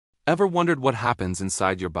Ever wondered what happens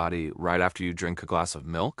inside your body right after you drink a glass of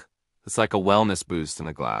milk? It's like a wellness boost in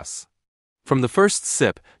a glass. From the first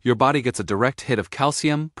sip, your body gets a direct hit of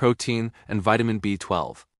calcium, protein, and vitamin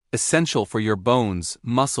B12, essential for your bones,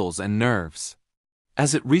 muscles, and nerves.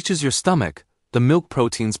 As it reaches your stomach, the milk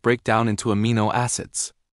proteins break down into amino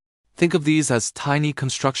acids. Think of these as tiny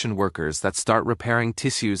construction workers that start repairing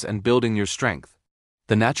tissues and building your strength.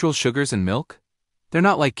 The natural sugars in milk? They're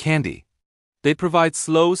not like candy. They provide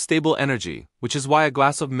slow, stable energy, which is why a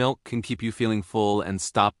glass of milk can keep you feeling full and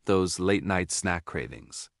stop those late-night snack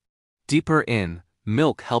cravings. Deeper in,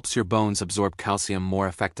 milk helps your bones absorb calcium more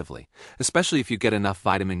effectively, especially if you get enough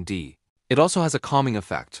vitamin D. It also has a calming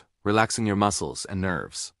effect, relaxing your muscles and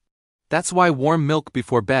nerves. That's why warm milk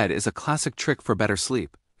before bed is a classic trick for better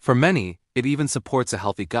sleep. For many, it even supports a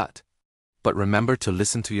healthy gut. But remember to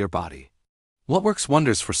listen to your body. What works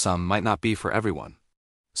wonders for some might not be for everyone.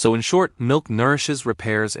 So in short, milk nourishes,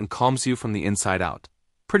 repairs, and calms you from the inside out.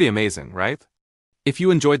 Pretty amazing, right? If you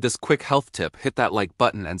enjoyed this quick health tip, hit that like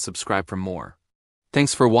button and subscribe for more.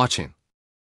 Thanks for watching.